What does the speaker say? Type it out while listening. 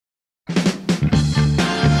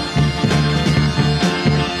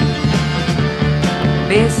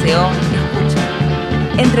BSO Escucha.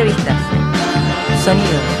 Entrevistas.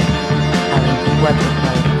 Sonidos. A 24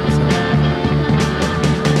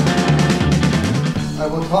 I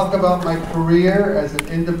will talk about my career as an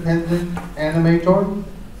independent animator.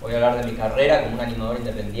 Voy a hablar de mi carrera como un animador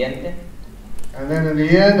independiente. And then in the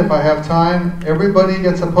end, if I have time, everybody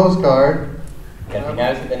gets a postcard. Y al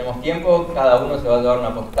final, si tenemos tiempo, cada uno se va a llevar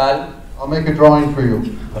una postal. I'll make a drawing for you.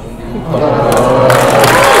 Con un dibujo.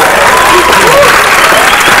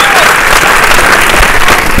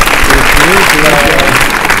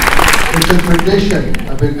 It's a tradition.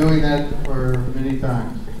 I've been doing that for many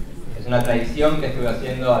times. Es una tradición que estuve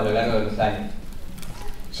haciendo a lo largo de los años.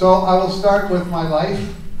 So I will start with my life.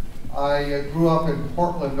 I grew up in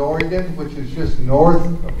Portland, Oregon, which is just north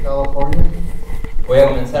of California. Voy a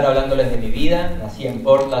comenzar hablándoles de mi vida. Nací en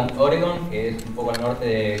Portland, Oregon, que es un poco al norte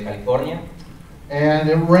de California. And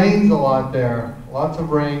it rains a lot there, lots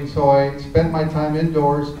of rain, so I spent my time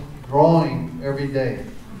indoors drawing every day.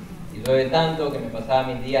 Y llueve tanto que me pasaba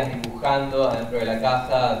mis días dibujando adentro de la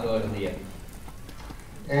casa todos los días.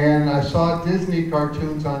 And I saw Disney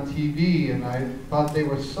cartoons on TV, and I thought they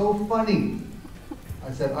were so funny.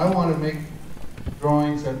 I said, I want to make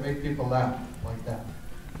drawings that make people laugh like that.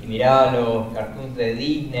 Y miraba los cartoons de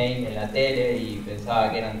Disney en la tele y pensaba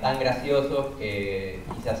que eran tan graciosos que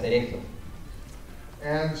quise hacer eso.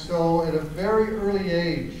 And so at a very early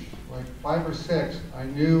age, like 5 or 6, I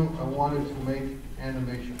knew I wanted to make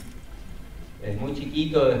animation. Desde muy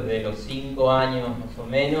chiquito, desde los 5 años más o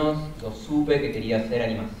menos, yo supe que quería hacer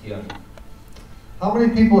animación. How many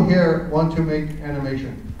people here want to make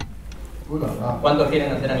animation? Ooh la la. ¿Cuántos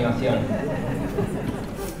quieren hacer animación?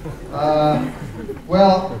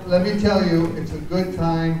 Well, let me tell you, it's a good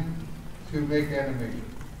time to make animation.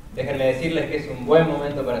 Déjenme decirles que es un buen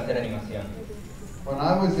momento para hacer animación. When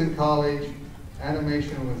I was in college,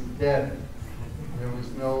 animation was dead. There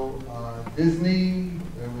was no Disney,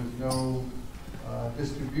 there was no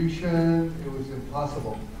distribution, it was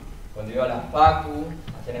impossible. Cuando iba a la facu,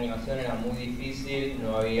 hacer animación era muy difícil,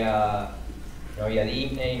 no había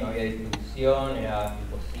Disney, no había distribución, era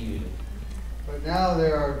imposible. But now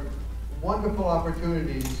there are wonderful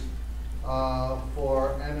opportunities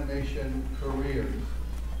for animation careers.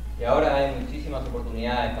 Y ahora hay muchísimas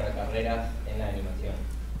oportunidades para carreras en la animación.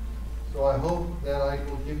 So I hope that I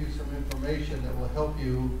will give you some information that will help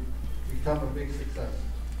you become a big success.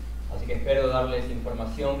 Así que espero darles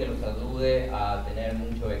información que los ayude a tener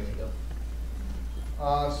mucho éxito.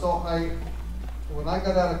 When I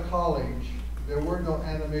got out of college, there were no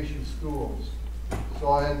animation schools.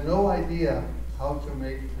 So I had no idea how to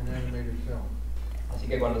make an animated film. Así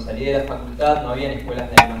que cuando salí de la facultad no había escuelas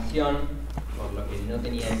de animación, por lo que no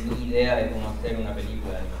tenía ni idea de cómo hacer una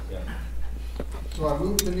película de animación. So I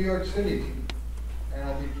moved to New York City and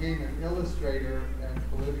I became an illustrator and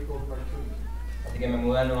political cartoonist. Así que me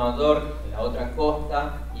mudé a Nueva York, en la otra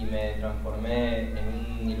costa, y me transformé en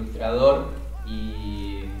un ilustrador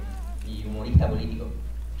y humorista político.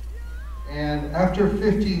 And after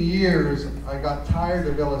 15 years, I got tired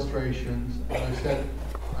of illustrations and I said,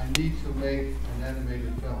 I need to make an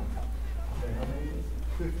animated film.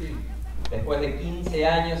 15. Después de 15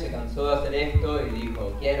 años se cansó de hacer esto y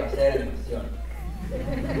dijo, quiero hacer animación.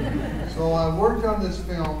 So I worked on this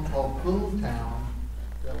film called Plympton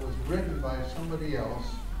that was written by somebody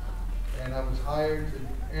else, and I was hired to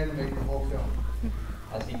animate the whole film.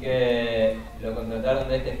 Así que lo contrataron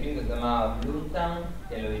de este film que se llama Plympton,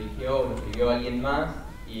 que lo escribió alguien más,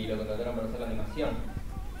 y lo contrataron para hacer la animación.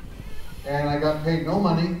 And I got paid no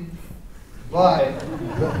money, but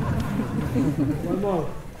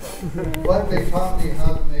but they taught me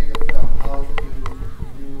how to make a film, how to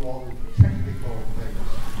do all the technical things.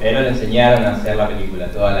 Pero le enseñaron a hacer la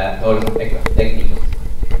película, todos los aspectos técnicos.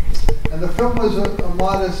 And the film was a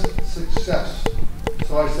modest success.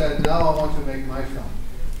 So I said, now I want to make my film.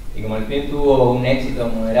 Y como el film tuvo un éxito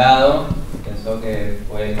moderado, pensó que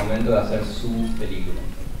fue el momento de hacer su película.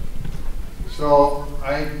 So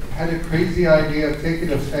I had a crazy idea of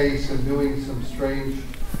taking a face and doing some strange,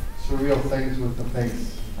 surreal things with the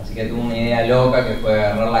face. Así que tuvo una idea loca que fue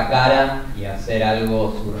agarrar la cara y hacer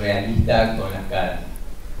algo surrealista con las caras.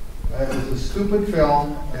 It was a stupid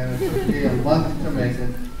film, and it took me a month to make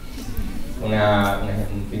it. Un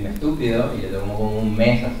film estúpido y le tomó como un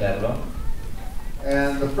mes hacerlo.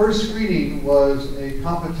 And the first screening was a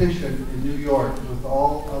competition in New York with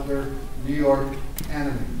all other New York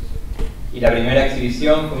animators. Y la primera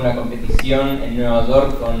exhibición fue una competición en Nueva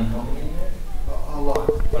York con un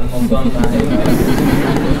montón más de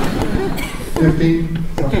 15.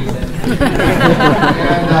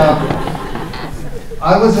 And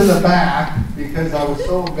I was in the back because I was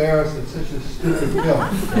so embarrassed that such a stupid film.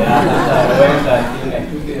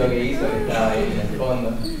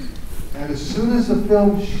 And as soon as the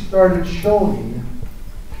film started showing,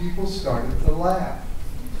 people started to laugh.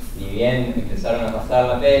 Ni bien empezaron a pasar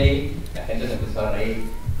la peli, la gente se empezó a reír.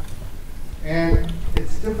 And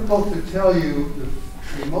it's difficult to tell you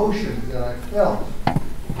the emotions that I felt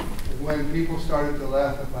when people started to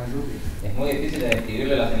laugh at my movie. Es muy difícil de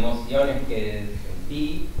describirle las emociones que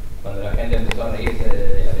sentí cuando la gente empezó a reírse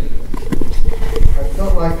de la película. I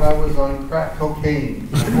felt like I was on crack cocaine.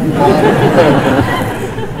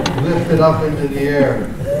 Lifted up into the air.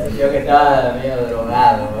 Yo que estaba medio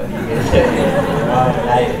drogado, así que se llevaba en el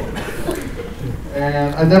aire.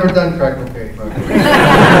 And I've never done crack cocaine. But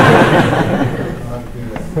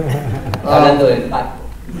Hablando del pacto.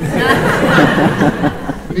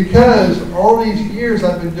 Because all these years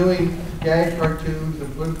I've been doing gag cartoons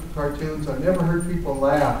and blue cartoons, I've never heard people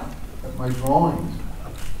laugh at my drawings.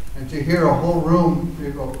 And to hear a whole room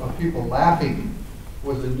of people laughing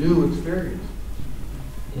was a new experience.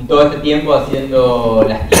 En todo este tiempo haciendo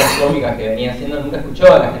las tiras cómicas que venía haciendo, nunca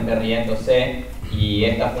escuchó a la gente riéndose y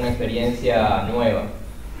esta fue una experiencia nueva.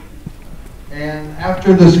 And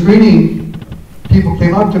after the screening, people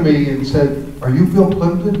came up to me and said, "Are you Bill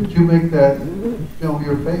Plympton? Did you make that film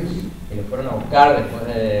your face?" Y lo fueron a buscar después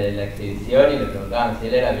de la exhibición y le preguntaban si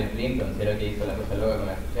él era Bill Plympton, si era el que hizo la cosa loca con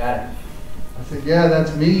la cuchara. I said, "Yeah,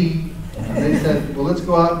 that's me." And they said, "Well, let's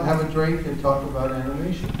go out and have a drink and talk about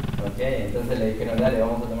animation." Okay, entonces le dijeron, dale,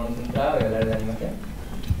 vamos a tomarnos un trago y hablar de animación.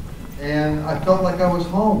 And I felt like I was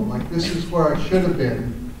home, like this is where I should have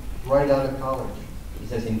been right out of college. Y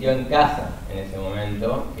se sintió en casa en ese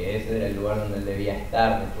momento, que ese era el lugar donde él debía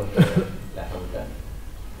estar después de la facultad.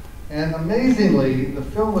 And amazingly, the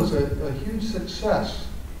film was a huge success.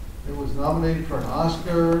 It was nominated for an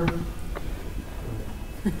Oscar.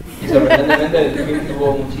 Y sorprendentemente el film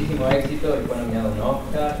tuvo muchísimo éxito y fue nominado a un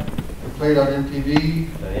Oscar. It played on MTV.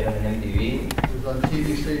 Lo dieron en MTV. It was on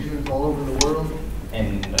TV stations all over the world.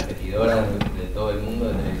 En repetidoras de todo el mundo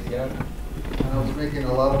de televisión. And I was making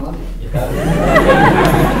a lot of money. Y estaba...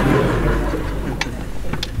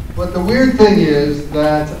 But the weird thing is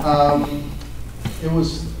that it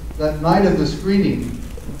was that night of the screening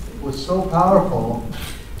was so powerful.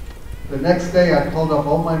 The next day I called up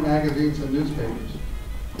all my magazines and newspapers.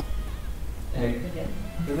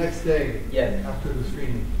 The next day, yes. After the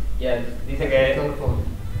screening. Yes. Dice que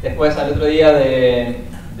después al otro día de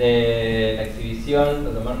la exhibición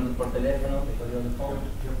lo tomaron por teléfono, te cogieron el phone.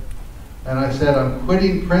 And I said, I'm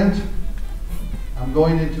quitting print. I'm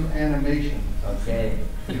going into animation. Okay.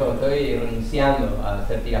 Dijo, estoy renunciando a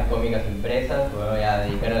hacer tiras cómicas impresas, me voy a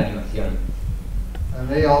dedicar a la animación. And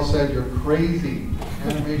they all said, you're crazy.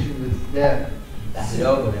 Animation is dead. Estás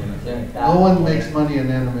loco, la animación está... No one makes money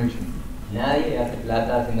in animation. Nadie hace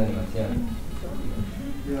plata haciendo animación.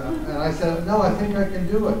 Yeah. And I said, no, I think I can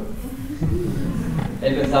do it.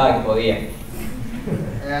 Él pensaba que podía.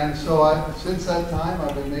 And so since that time,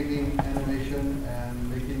 I've been making animation and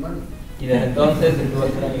making money. Y desde entonces estuvo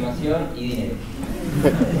haciendo animación y dinero.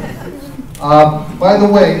 By the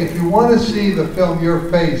way, if you want to see the film Your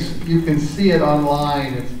Face, you can see it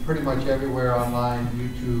online. It's pretty much everywhere online,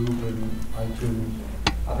 YouTube and iTunes.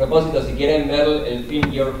 A propósito, si quieren ver el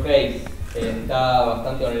film Your Face, está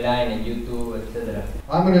bastante online en YouTube, etc.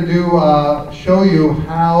 I'm going to show you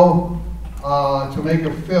how to make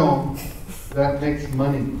a film that makes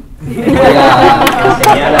money. Voy a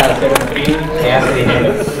enseñar a hacer un film que hace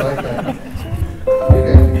dinero. Like that.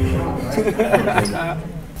 Okay. Right?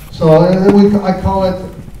 So I call it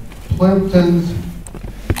Plympton's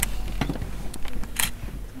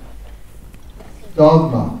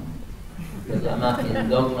dogma. Se llama el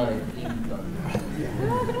dogma de Plympton.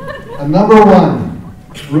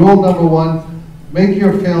 Rule number one, make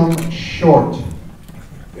your film short.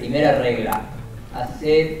 Primera regla,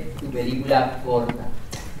 hacer tu película corta.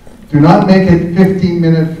 Do not make it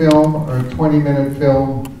 15-minute film or a 20-minute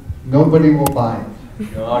film. Nobody will buy it.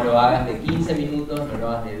 No lo hagas de 15 minutos, no lo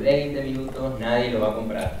hagas de 20 minutos, nadie lo va a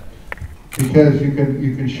comprar. Because you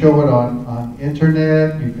can show it on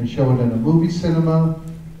internet, you can show it in a movie cinema,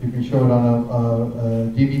 you can show it on a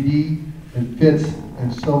DVD. It fits in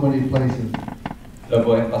so many places. Lo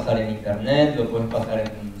puedes pasar en internet, lo puedes pasar en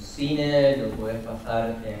un cine, lo puedes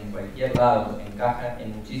pasar en cualquier lado, encaja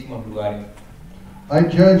en muchísimos lugares. I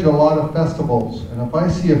judge a lot of festivals, and if I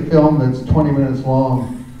see a film that's 20 minutes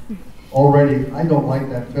long, already I don't like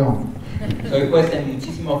that film. Soy juez en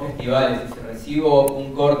muchísimos festivales y si recibo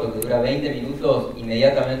un corto que dura 20 minutos,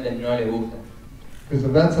 inmediatamente no le gusta. Because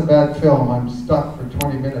if that's a bad film, I'm stuck for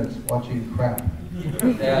 20 minutes watching crap.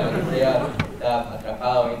 O sea, lo que sea, está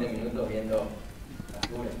atrapado 20 minutos viendo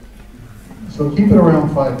basura. So So keep it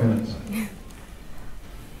around 5 minutes.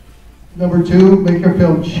 Number 2, make your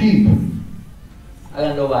film cheap.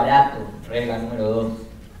 Háganlo barato, regla número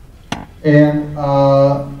 2. And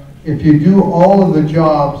if you do all of the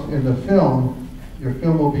jobs in the film, your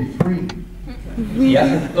film will be free. Si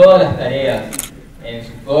hacen todas las tareas en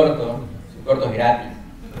su corto es gratis.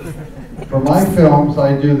 For my films,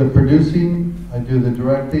 I do the producing, I do the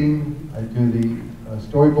directing, I do the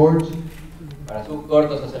storyboards, Para sus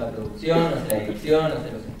cortos hace la producción, hace la edición,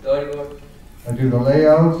 hace los storyboards, I do the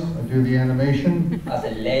layouts, I do the animation, hace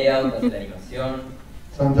el layout, hace la animación,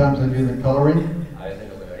 sometimes I do the coloring, a veces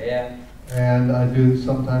lo colorea and I do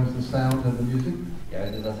sometimes the sound and the music. y a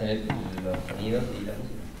veces hace los sonidos y la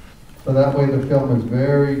música. So that way the film is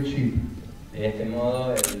very cheap. De este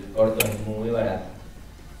modo el corto es muy barato.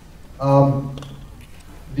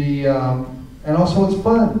 And also it's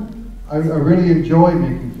fun. I really enjoy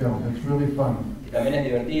making film. It's really fun. Y también es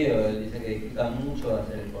divertido, él dice que disfruta mucho de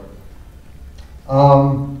hacer el corto.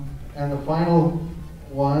 And the final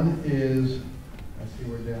one is, I see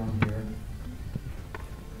we're down here.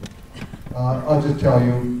 I'll just tell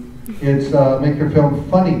you, it's make your film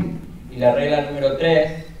funny. Y la regla número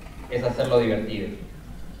 3 es hacerlo divertido.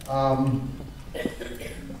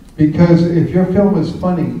 Because if your film is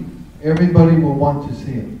funny, everybody will want to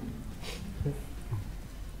see it.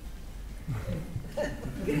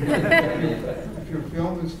 If your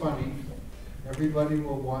film is funny, everybody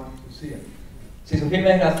will want to see it. Si su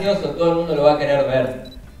filme es gracioso, todo el mundo lo va a querer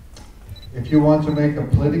ver. If you want to make a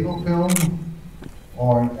political film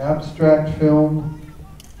or an abstract film,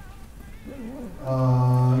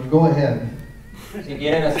 go ahead. Si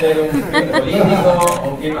quieren hacer un filme político o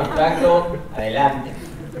un filme abstracto, adelante.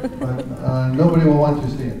 But nobody will want to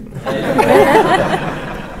see it.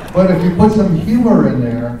 But if you put some humor in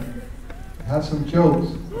there, have some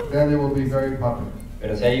jokes, then it will be very popular.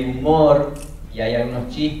 Pero si hay humor y hay algunos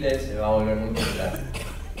chistes, se va a volver muy popular.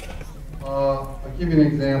 I'll give you an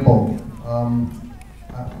example.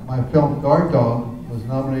 My film Guard Dog was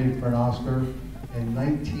nominated for an Oscar in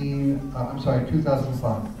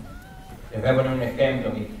 2005. Les voy a poner un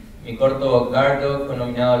ejemplo. Mi corto Gardo fue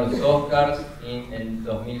nominado a los Oscars en el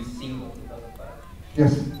 2005.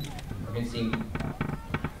 Yes. 2005.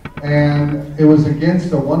 And it was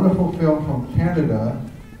against a wonderful film from Canada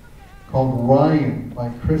called Ryan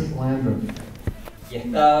by Chris Landry. Y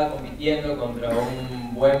estaba compitiendo contra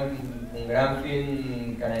un gran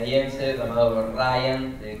film canadiense llamado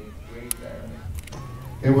Ryan de Chris Landry.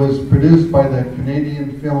 It was produced by the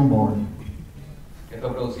Canadian Film Board. Que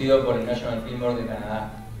fue producido por el National Film Board de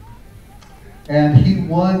Canadá. And he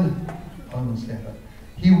won,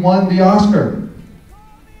 he won the Oscar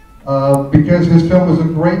because his film was a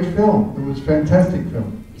great film. It was a fantastic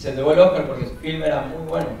film. Y se llevó el Oscar porque su film era muy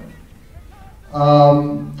bueno.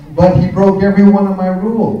 But he broke every one of my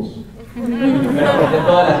rules. Pero de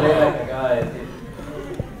todas las reglas que acaba de decir.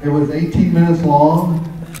 It was 18 minutes long.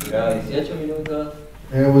 Duraba 18 minutos.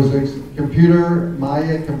 It was a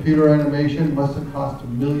Maya computer animation. Must have cost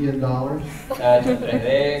 $1 million. Estaba hecho en 3D,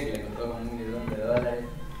 que le costó como $1 millón.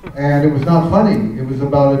 And it was not funny. It was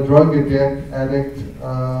about a drug addict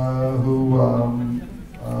who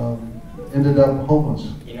ended up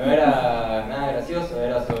homeless. Y no era nada gracioso,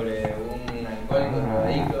 era sobre un alcohólico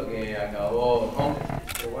drogadicto que acabó homeless.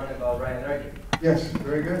 The one about Ryan Larkin. Yes,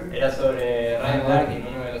 very good. Era sobre Ryan Larkin,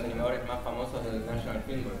 uno de los animadores más famosos del National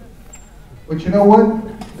Film Board. But you know what?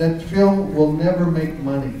 That film will never make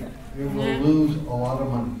money. It will lose a lot of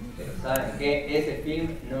money. Pero saben que ese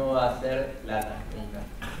film no va a hacer plata nunca.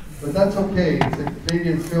 But that's okay. It's a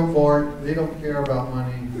Canadian Film Board. They don't care about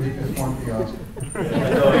money. They just want the Oscar.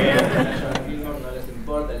 Todo bien, el National Film Board no les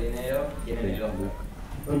importa el dinero, quieren el Oscar.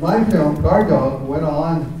 But my film, Guard Dog, went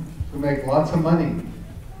on to make lots of money,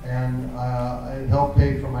 and it helped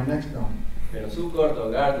pay for my next film. Pero su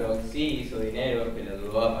corto, Gardo, sí hizo dinero que le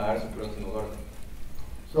ayudó a pagar su próximo corto.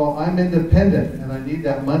 So I'm independent, and I need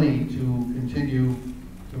that money to continue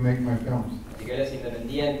to make my films. Así que él es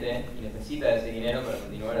independiente y necesita ese dinero para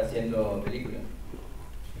continuar haciendo películas.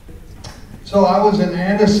 So I was in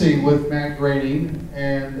Annecy with Matt Groening,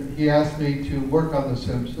 and he asked me to work on The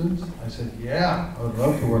Simpsons. I said, yeah, I would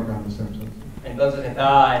love to work on The Simpsons. Entonces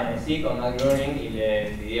estaba en sí con Matt Groening y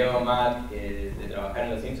le pidió a Matt de trabajar en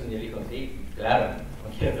Los Simpsons y él dijo, sí, claro, no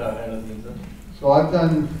quiero trabajar en Los Simpsons. So I've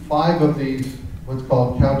done 5 of these, what's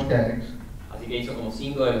called couch gags. Así que hizo como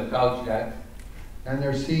 5 de los couch gags. And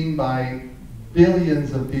they're seen by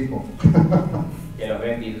billions of people. Que los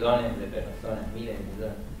ven billones de personas, miles de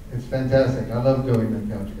millones. It's fantastic. I love doing the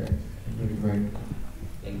couch gags. It's really great.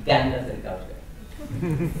 Me encanta hacer couch gags.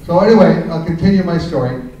 So anyway, I'll continue my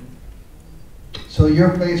story. So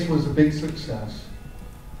Your Face was a big success.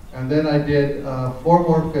 And then I did 4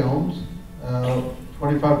 more films,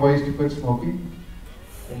 25 Ways to Quit Smoking.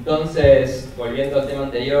 Entonces, volviendo al tema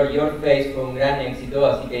anterior, Your Face fue un gran éxito,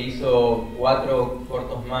 así que hizo 4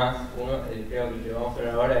 cortos más. Uno, creo que lo que vamos a ver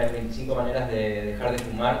ahora es 25 maneras de dejar de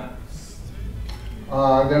fumar.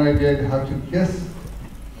 Then I did How to Kiss.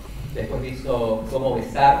 Después hizo Cómo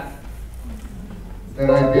besar. Then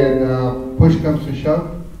I did Push Comes to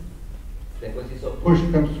Shove. Después hizo Push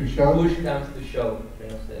Comes to Shove. Push Comes to Shove, que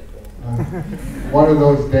no sé cómo. One of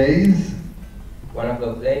Those Days. One of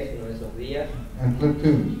Those Days, uno de esos días. And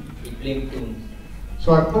Plympton. Y Plympton.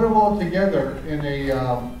 So I put them all together in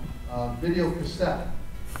a video cassette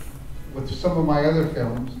with some of my other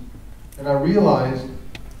films, and I realized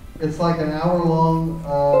it's like an hour-long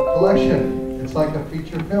collection. It's like a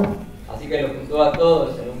feature film. Así que los juntó a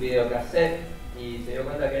todos en un videocassette y se dio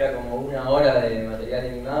cuenta que era como 1 hora de material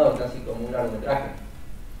animado, casi como un largometraje.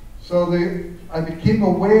 So I became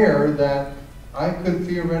aware that I could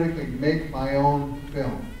theoretically make my own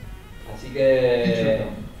film. Así que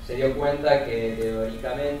se dio cuenta que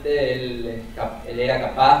teóricamente él era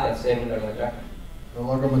capaz de hacer un largometraje. The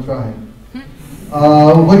largometraje.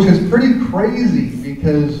 Which is pretty crazy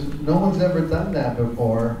because no one's ever done that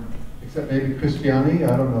before, except maybe Cristiani.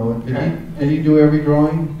 I don't know. Did he do every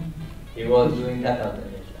drawing? He was doing cutout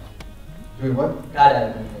animation. Doing what?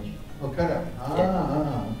 Cutout animation. Oh, cutout.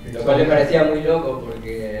 Okay. Lo cual le parecía muy loco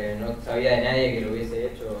porque no sabía de nadie que lo hubiese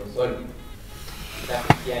hecho solo. Era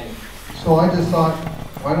Cristiani. So I just thought,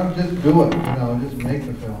 why don't just do it? You know, just make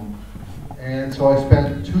the film. And so I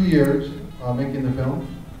spent 2 years making the film.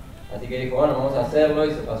 Así que dijo, bueno, vamos a hacerlo,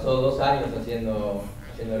 y se pasó 2 años haciéndolo.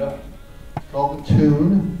 It's called The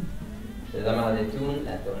Tune. Se llama The Tune,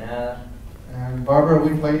 la tonada. And Barbara, are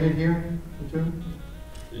we playing it here, The Tune?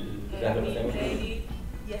 Ya lo pasamos.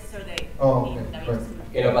 Yesterday. Oh, okay, right.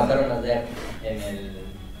 Que lo pasaron ayer en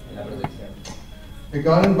la proyección. It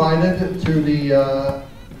got invited to the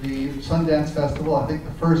Sundance Festival, I think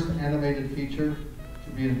the first animated feature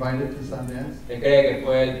to be invited to Sundance. Él cree que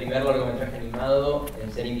fue el primer largometraje animado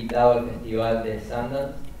en ser invitado al festival de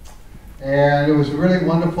Sundance. And it was a really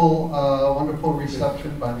wonderful, wonderful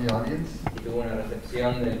reception by the audience. Y tuvo una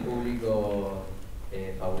recepción del público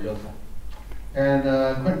fabulosa. And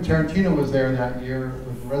Quentin Tarantino was there that year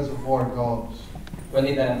with Reservoir Dogs.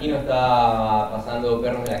 Quentin Tarantino estaba pasando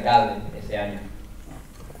Perros de la Calle ese año.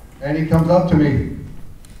 And he comes up to me,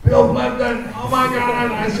 Bill Plympton, oh my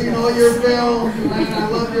God, I've seen all your films, man, I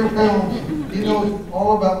love your films. He knows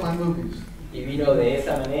all about my movies. Y vino de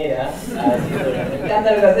esa manera a decirle, me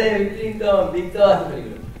encanta lo que haces, Plympton, vi todas tus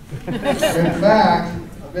películas. In fact,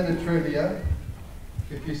 a bit of trivia,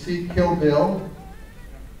 if you see Kill Bill,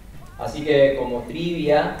 así que como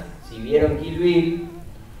trivia, si vieron Kill Bill,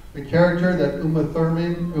 the character that Uma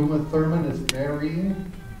Thurman is marrying,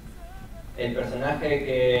 el personaje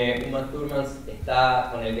que Uma Thurman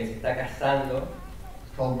con el que se está casando,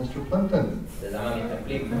 it's called Mr. Plympton. se llama Mr.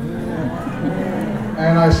 Plympton.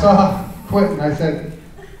 And I saw Quentin, I said,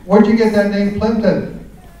 where'd you get that name Plympton?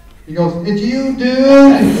 He goes, it's you,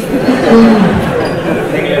 dude!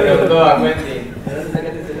 Así que le preguntó a Quentin, ¿de dónde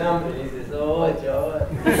sacaste ese nombre? Y dice, soy yo.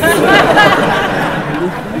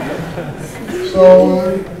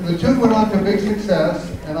 So the tune went on to big success,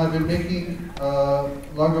 and I've been making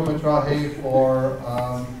largometraje for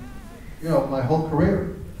you know, my whole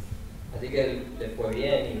career. Así que le fue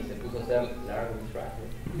bien y se puso a hacer largometraje.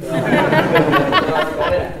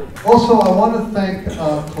 Also, I want to thank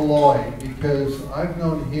Kaloy because I've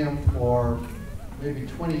known him for maybe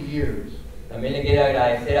 20 years. También le quiero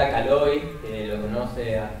agradecer a Caloy, que lo conoce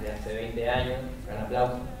desde hace 20 años. Un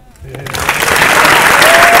aplauso.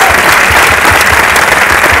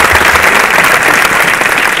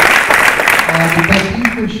 Because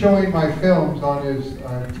he's been showing my films on his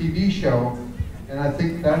TV show, and I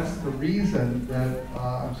think that's the reason that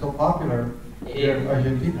I'm so popular here in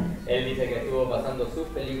Argentina. Él dice que estuvo pasando sus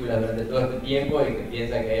películas durante todo este tiempo y que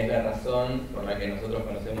piensa que es la razón por la que nosotros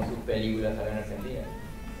conocemos sus películas acá en Argentina.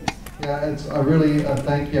 Yeah, I really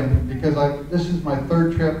thank him because this is my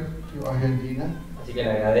 3rd trip to Argentina. Así que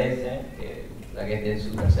le agradece que este es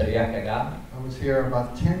su tercer viaje acá. I was here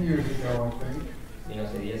about 10 years ago, I think. Vino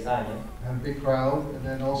hace 10 años. Had a big crowd, and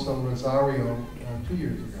then also Rosario 2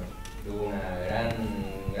 years ago. Tuvo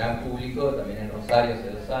un gran público también en Rosario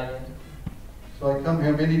hace 2 años. So I come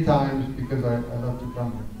here many times because I love to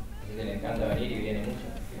come here. Así que le encanta venir y viene mucho.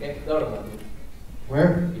 You came to Córdoba.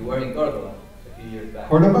 Where? You were in Córdoba a few years back.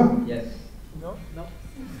 Córdoba? Yes. No, no.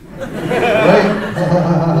 Right.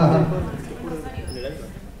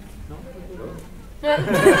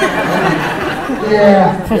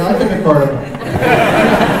 Yeah, I've been to Cordoba.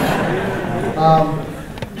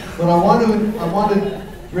 But I want to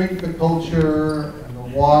drink the culture and the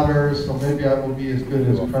water, so maybe I will be as good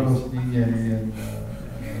as Carlos Niñe and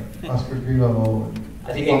Oscar Grillo.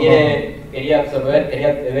 Así que quería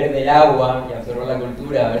beber del agua y absorber la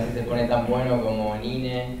cultura, a ver si se pone tan bueno como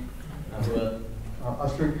Nine,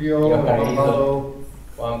 Oscar Grillo,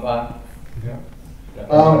 Juanpa. Yeah.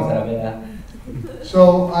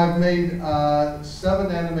 So I've made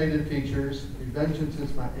 7 animated features. Vengeance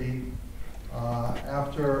is my 8th.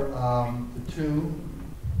 After the 2,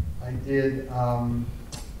 I did.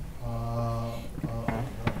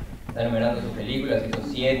 Está enumerando sus películas, hizo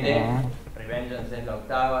 7. Vengeance es la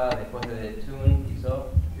 8ª, después de The Tune hizo.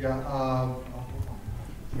 Yeah.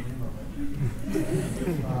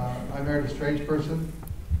 I married a strange person.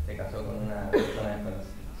 Se casó con una persona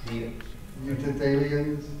desconocida. Mutant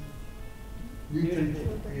aliens. Mutant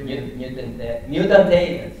aliens,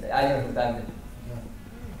 aliens mutantes.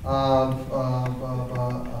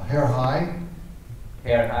 Hair High.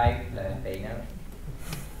 Hair High, la del peinado.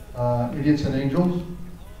 Idiots and Angels.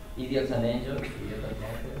 Idiots and Angels. Idiots and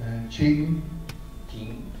Angels. And Cheating.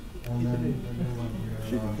 King. And then the new one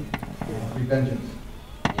here, Revengeance.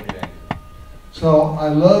 So I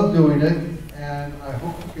love doing it, and I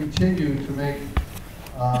hope to continue to make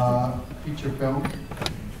feature films.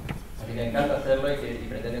 Así que me encanta hacerlo y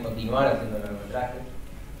pretende continuar haciendo largometrajes.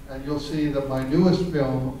 And you'll see that my newest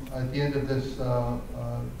film at the end of this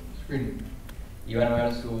screening. Y van a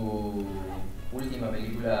ver su última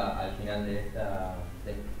película al final de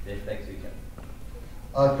esta exhibición.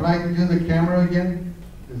 Can I do the camera again?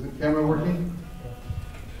 Is the camera working?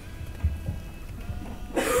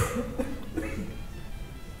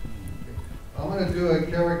 I'm going to do a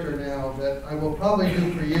character now that I will probably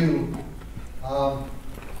do for you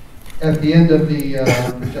at the end of the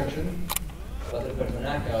projection.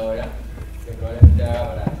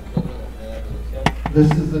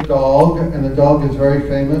 This is the dog, and the dog is very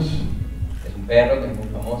famous. Es un perro que es muy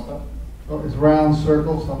famoso. So it's round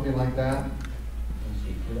circle, something like that.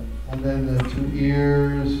 And then the 2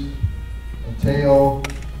 ears, a tail,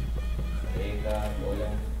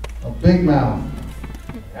 a big mouth,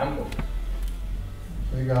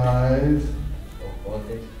 big eyes,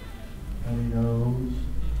 and nose,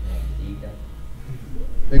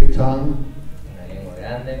 big tongue,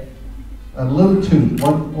 a little tooth,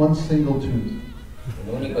 one single tooth.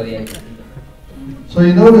 So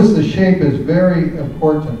you notice the shape is very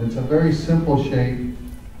important. It's a very simple shape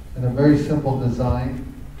and a very simple design.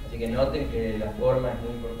 Así que noten que la forma es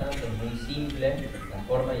muy importante, es muy simple, la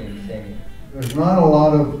forma y el diseño. There's not a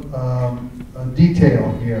lot of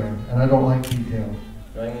detail here, and I don't like detail.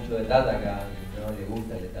 No hay mucho detalle acá, no le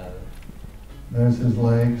gusta el detalle. There's his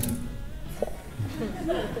legs.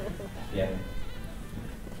 Bien.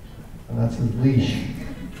 And that's his leash.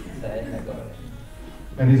 Esa es la correa.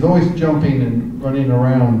 And he's always jumping and running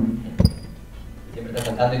around. Siempre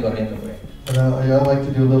está saltando y corriendo por ahí. And I like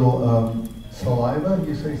to do a little saliva.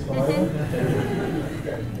 You say saliva?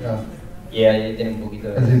 Yeah. Y ahí tiene un poquito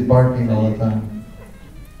de... As he's barking all the time.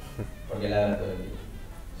 Porque ladra todo el día.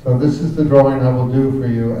 So this is the drawing I will do for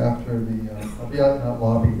you after the... I'll be out in that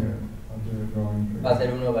lobby there. I'll do a drawing for you. Va a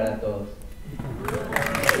ser uno para todos.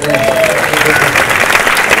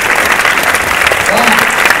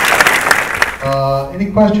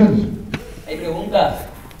 Any questions? ¿Hay preguntas?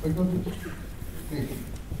 Sí.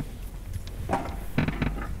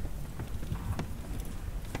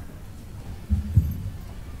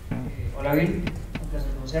 Hola Bill, un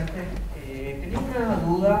placer conocerte. Tenía una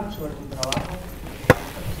duda sobre tu trabajo,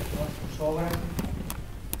 todas tus obras.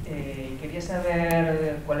 Quería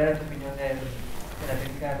saber cuál era tu opinión de la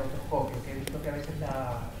técnica de rotoscopio, que he visto que a veces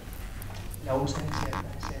la usan en ciertas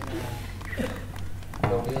escenas.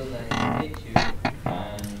 So Bill meets you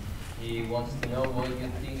and he wants to know what you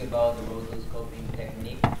think about the rotoscoping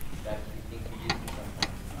technique that you think you use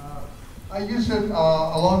sometimes. I used it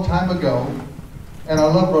a long time ago, and I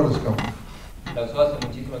love rotoscoping. La usó hace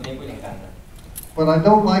muchísimo tiempo y le encanta. But I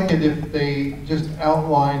don't like it if they just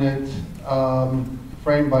outline it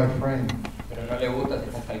frame by frame. Pero no le gusta si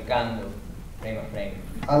está calcando frame a frame.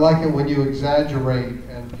 I like it when you exaggerate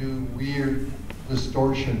and do weird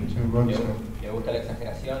distortion to rotoscope. Le gusta la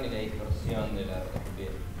exageración y la distorsión de la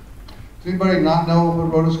rotoscopía. Does anybody not know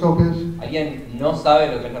what rotoscope is? ¿Alguien no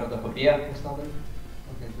sabe lo que es la rotoscopía? Okay,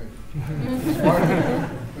 great. Smart.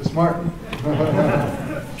 You're smart.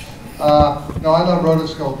 No, I love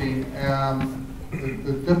rotoscoping.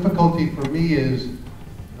 The difficulty for me is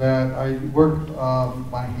that I work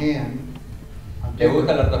by hand. Le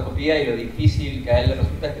gusta la rotoscopía y lo difícil que a él le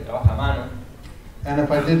resulta es que trabaja a mano. And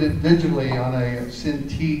if I did it digitally on a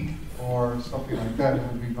Cintiq or something like that, it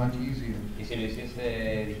would be much easier. Y si lo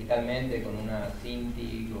hiciese digitalmente con una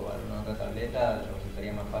Cintiq o alguna otra tableta, lo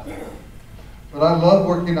resultaría más fácil. But I love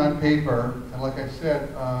working on paper, and like I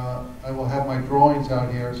said, I will have my drawings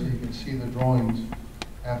out here so you can see the drawings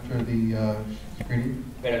after the screening.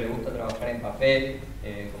 Pero le gusta trabajar en papel,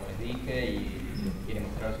 como les dije, y quiere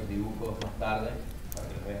mostrar sus dibujos más tarde para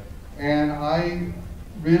que los vean. And I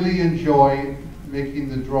really enjoy making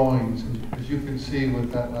the drawings, as you can see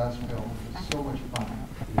with that last film. It's so much fun.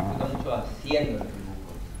 Disfruto mucho haciendo los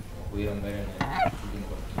dibujos, como pudieron ver en el último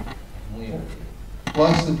corto. Muy divertido.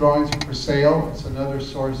 Plus, the drawings are for sale. It's another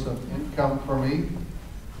source of income for me.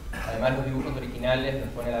 Además, los dibujos originales los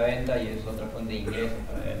pone a la venta y es otra fuente de ingresos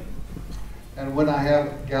para él. And when I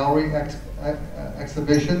have gallery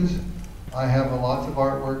exhibitions, I have lots of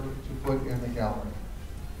artwork to put in the gallery.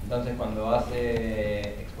 Entonces, cuando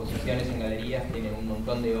hace exposiciones en galerías, tiene un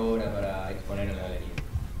montón de obra para exponer en la galería.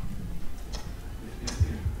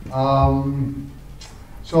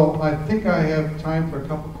 So I think I have time for a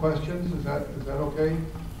couple questions. Is that okay?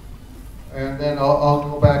 And then I'll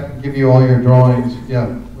go back and give you all your drawings. Yeah.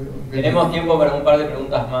 Tenemos tiempo para un par de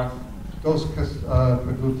preguntas más. Dos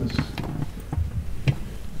preguntas.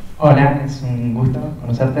 Hola, es un gusto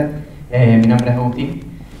conocerte. Mi nombre es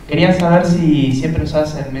Agustín. Quería saber si siempre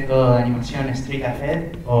usas el método de animación straight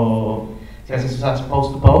ahead o si a veces usas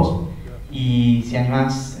post to post y si si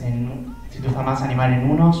te gusta más animar en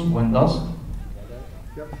unos o en dos.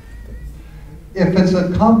 If it's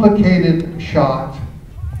a complicated shot,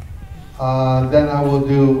 then I will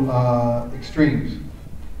do extremes.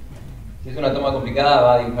 Si es una toma complicada,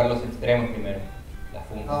 va a dibujar los extremos primero, las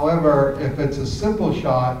puntas. However, if it's a simple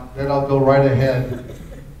shot, then I'll go right ahead.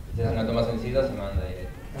 Si es una toma sencilla, se manda directo.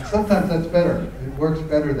 And sometimes that's better. It works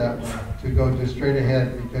better that way, to go just straight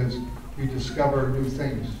ahead, because you discover new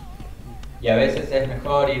things. Y a veces es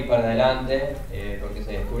mejor ir para adelante porque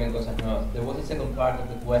se descubren cosas nuevas. There was a second part of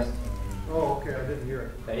the question. Oh, okay, I didn't hear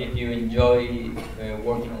it. That if you enjoy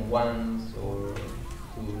working on ones or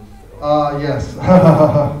twos. Yes.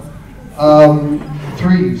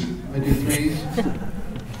 Threes. I do threes.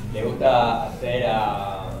 Le gusta hacer 8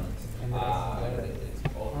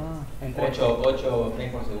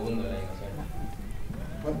 frames por segundo la animación.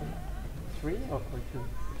 What? 3 or 2?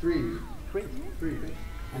 Threes. 3. Threes.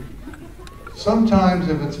 Sometimes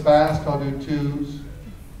if it's fast, I'll do twos,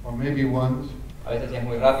 or maybe ones. A veces si es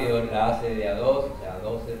muy rápido la hace de a 2, o sea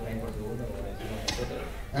 12 frames por segundo, como decimos nosotros.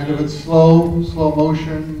 And if it's slow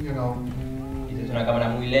motion, you know, Y si es una cámara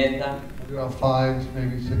muy lenta, I do fives,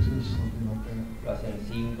 maybe sixes, something like that. lo hace en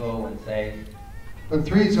 5 o en 6. But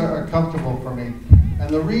threes are comfortable for me. And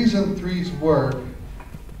the reason threes work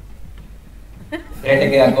 3 le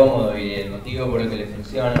queda cómodo y el motivo por el que le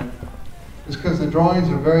funciona is because the drawings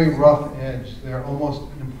are very rough edged. They're almost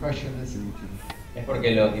impressionistic. es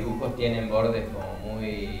porque los dibujos tienen bordes como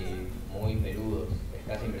muy peludos, es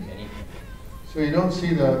casi impresionista. So you don't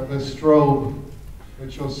see the strobe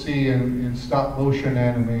that you'll see in stop motion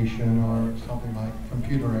animation or something like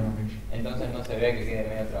computer animation. Entonces no se ve que quede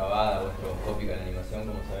medio trabada o estroboscópica la animación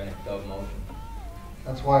como se ve en stop motion.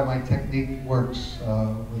 That's why my technique works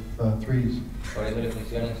with threes. Por eso le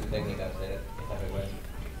funciona en su técnica hacer esta frecuencia.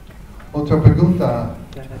 Otra pregunta.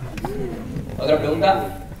 ¿Otra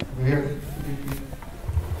pregunta? Over here.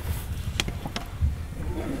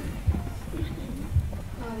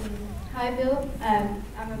 Hi, Bill.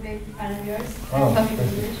 I'm a big fan of yours. Oh, I'm talking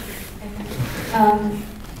thank you. English.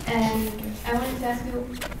 And I wanted to ask you,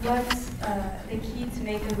 what's the key to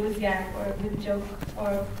make a good gag or a good joke,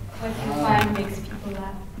 or what do you find makes people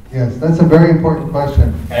laugh? Yes, that's a very important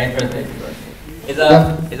question.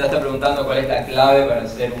 Ella está preguntando cuál es la clave para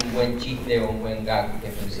hacer un buen chiste o un buen gag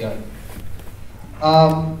que funcione.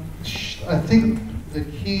 I think the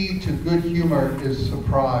key to good humor is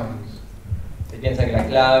surprise. Se piensa que la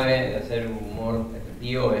clave de hacer un humor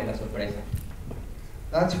efectivo es la sorpresa.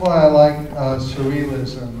 That's why I like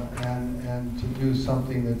surrealism and to do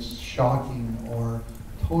something that's shocking or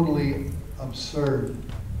totally absurd.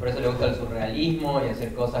 Por eso le gusta el surrealismo y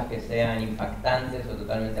hacer cosas que sean impactantes o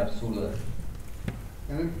totalmente absurdas.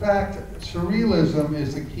 And in fact, surrealism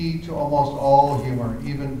is the key to almost all humor,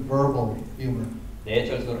 even verbal humor. De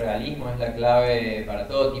hecho, el surrealismo es la clave para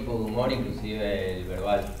todo tipo de humor, inclusive el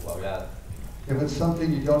verbal o hablado. If it's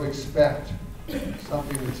something you don't expect,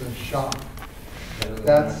 something that's a shock, Es algo que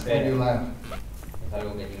that's no when you esperas, laugh. es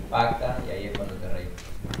algo que te impacta y ahí es cuando te reís.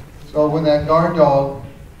 So when that guard dog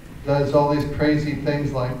does all these crazy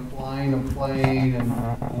things like flying a plane and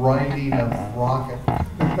riding a rocket,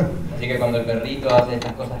 Así que cuando el perrito hace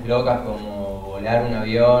estas cosas locas como volar un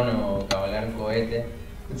avión o cabalgar un cohete, cohete.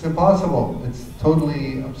 It's impossible. It's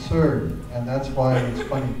totally absurd, and that's why it's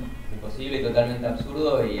funny. Imposible y totalmente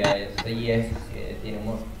absurdo, y así es que tiene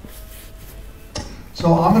humor.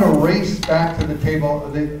 So I'm going to race back to the table.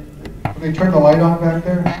 Can they turn the light on back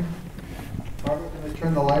there? Barbara, can they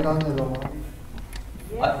turn the light on in the lobby?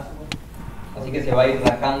 Así que se va a ir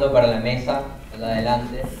rajando para la mesa, allá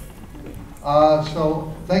adelante.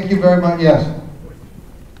 So thank you very much. Yes.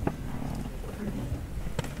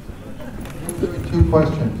 Two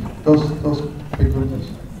questions. Dos preguntas.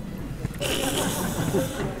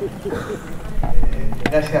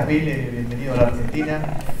 Gracias, Bill. Bienvenido a la Argentina.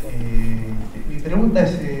 Mi pregunta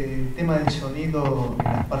es el tema del sonido en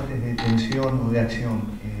las partes de tensión o de acción.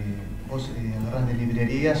 ¿Vos agarrás de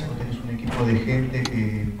librerías o tenés un equipo de gente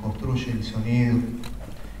que construye el sonido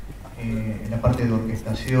en la parte de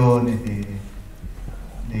orquestaciones,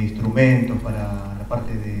 de instrumentos para la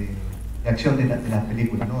parte de acción de las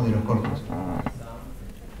películas, ¿no? De los cortos?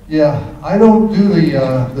 Yeah, I don't do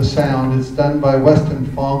the sound. It's done by Weston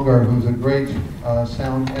Fonger, who's a great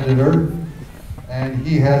sound editor, and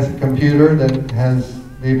he has a computer that has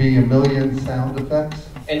maybe 1 million sound effects.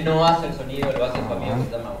 Él no hace el sonido, lo hace su amigo que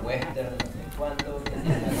se llama Western, no sé cuánto, que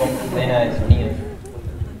tiene una compu llena de sonidos.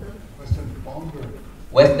 Weston Fonger.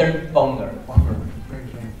 Western Fonger. Fonger,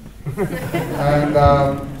 strange name.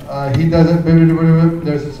 And he does it.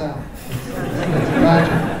 There's a sound. It's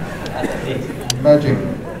magic. Magic.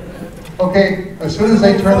 Okay, as soon as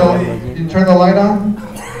they turn the light on.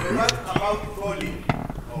 What about Foley?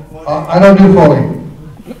 I don't do Foley.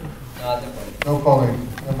 No hace Foley. No Foley.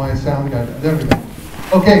 My sound guy. There we go.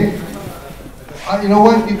 Okay. You know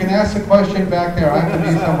what? You can ask the question back there. I have to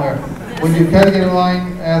be somewhere. When you get in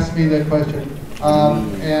line, ask me that question.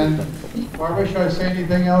 And Barbara, should I say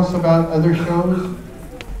anything else about other shows?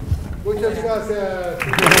 Muchas gracias.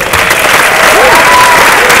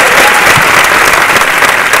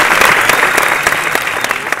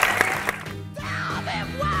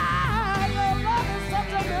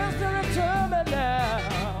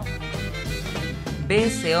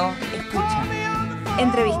 BSO Escucha.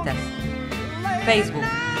 Entrevistas. Facebook,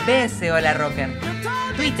 BSO La Rocker.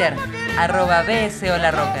 Twitter, @BSO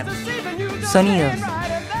La Rocker. Sonidos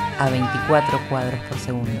a 24 cuadros por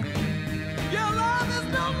segundo.